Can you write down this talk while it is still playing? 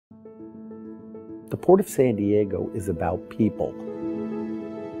The Port of San Diego is about people.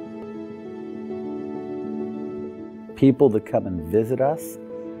 People that come and visit us,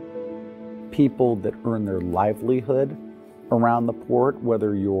 people that earn their livelihood around the port,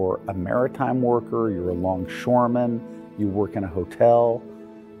 whether you're a maritime worker, you're a longshoreman, you work in a hotel,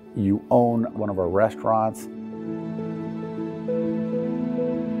 you own one of our restaurants.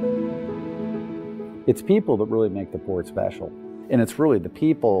 It's people that really make the port special. And it's really the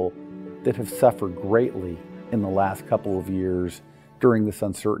people that have suffered greatly in the last couple of years during this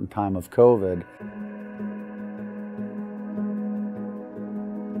uncertain time of COVID.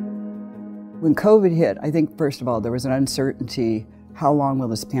 When COVID hit, I think first of all, there was an uncertainty, how long will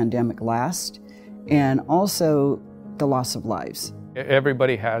this pandemic last? And also the loss of lives.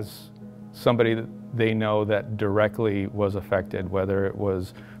 Everybody has somebody that they know that directly was affected, whether it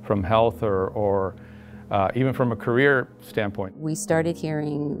was from health or even from a career standpoint. We started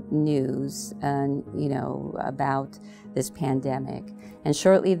hearing news and about this pandemic, and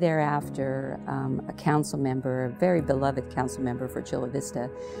shortly thereafter a council member, a very beloved council member for Chula Vista,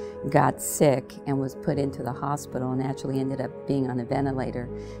 got sick and was put into the hospital and actually ended up being on a ventilator,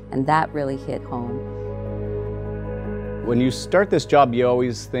 and that really hit home. When you start this job, you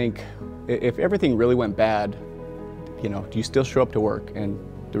always think, if everything really went bad, do you still show up to work? And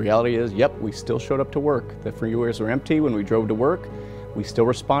the reality is, yep, we still showed up to work. The freeways were empty when we drove to work. We still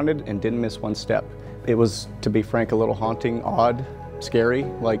responded and didn't miss one step. It was, to be frank, a little haunting, odd, scary,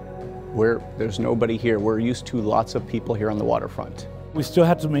 like there's nobody here. We're used to lots of people here on the waterfront. We still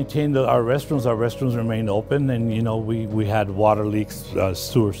had to maintain our restrooms. Our restrooms remained open, and we had water leaks,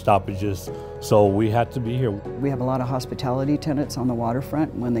 sewer stoppages, so we had to be here. We have a lot of hospitality tenants on the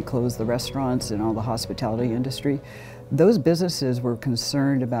waterfront. When they closed the restaurants and all the hospitality industry, those businesses were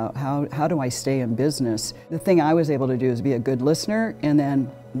concerned about how do I stay in business. The thing I was able to do is be a good listener and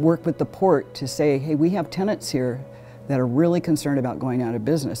then work with the port to say, hey, we have tenants here that are really concerned about going out of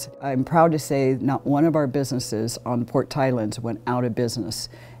business. I'm proud to say not one of our businesses on Port Tidelands went out of business.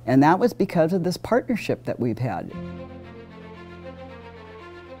 And that was because of this partnership that we've had.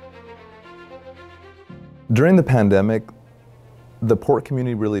 During the pandemic, the port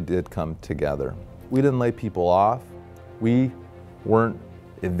community really did come together. We didn't lay people off. We weren't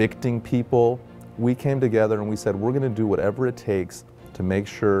evicting people. We came together and we said, we're going to do whatever it takes to make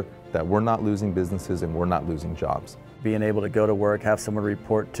sure that we're not losing businesses and we're not losing jobs. Being able to go to work, have someone to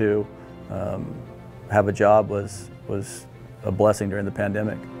report to, have a job was a blessing during the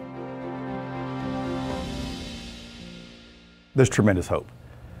pandemic. There's tremendous hope.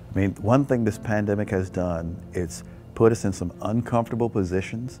 I mean, one thing this pandemic has done, it's put us in some uncomfortable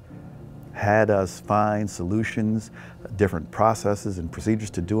positions, had us find solutions, different processes and procedures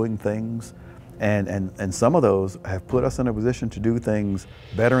to doing things. And some of those have put us in a position to do things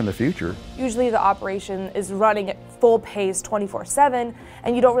better in the future. Usually the operation is running at full pace 24/7,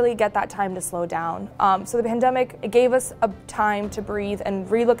 and you don't really get that time to slow down. So the pandemic, it gave us a time to breathe and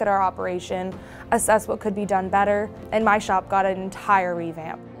relook at our operation, assess what could be done better, and my shop got an entire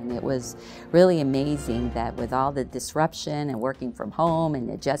revamp. And it was really amazing that with all the disruption and working from home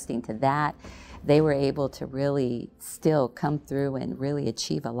and adjusting to that, they were able to really still come through and really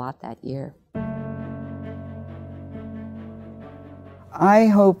achieve a lot that year. I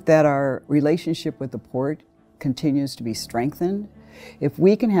hope that our relationship with the port continues to be strengthened. If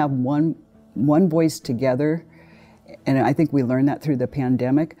we can have one voice together, and I think we learned that through the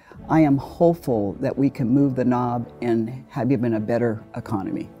pandemic, I am hopeful that we can move the knob and have even a better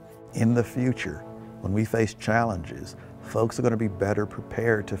economy. In the future, when we face challenges, folks are going to be better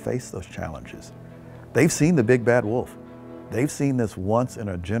prepared to face those challenges. They've seen the big bad wolf. They've seen this once in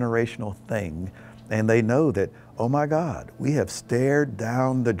a generational thing, and they know that, oh my God, we have stared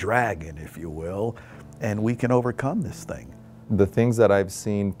down the dragon, if you will, and we can overcome this thing. The things that I've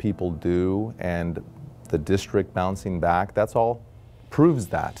seen people do and the district bouncing back, that's all proves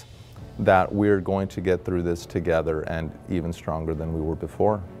that we're going to get through this together and even stronger than we were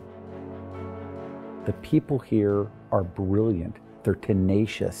before. The people here are brilliant. They're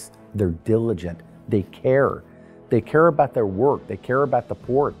tenacious. They're diligent. They care. They care about their work. They care about the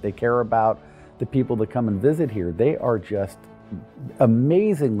port. They care about the people that come and visit here. They are just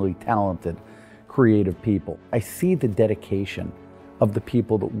amazingly talented, creative people. I see the dedication of the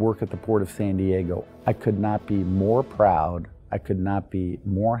people that work at the Port of San Diego. I could not be more proud. I could not be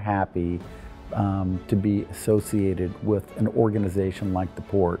more happy to be associated with an organization like the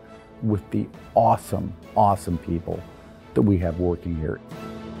Port, with the awesome, awesome people that we have working here.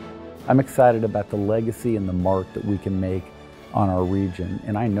 I'm excited about the legacy and the mark that we can make on our region,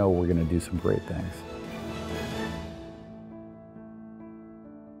 and I know we're going to do some great things.